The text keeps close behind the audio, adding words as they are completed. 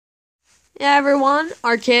Yeah, everyone,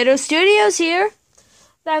 Arcado Studios here.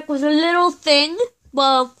 Back with a little thing.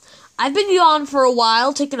 Well, I've been gone for a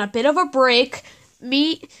while, taking a bit of a break.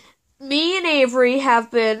 Me and Avery have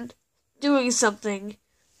been doing something,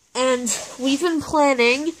 and we've been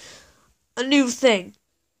planning a new thing.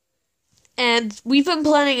 And we've been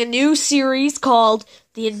planning a new series called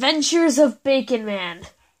The Adventures of Bacon Man.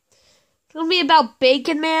 It's going to be about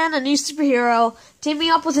Bacon Man, a new superhero, teaming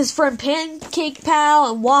up with his friend Pancake Pal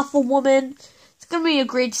and Waffle Woman. It's going to be a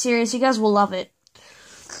great series. You guys will love it.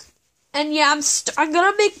 And yeah, I'm going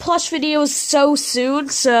to make plush videos so soon,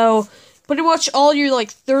 so pretty much all your,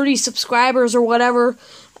 30 subscribers or whatever,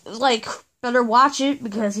 better watch it,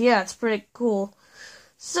 because, yeah, it's pretty cool.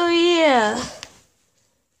 So, yeah.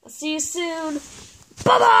 I'll see you soon.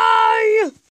 Bye-bye!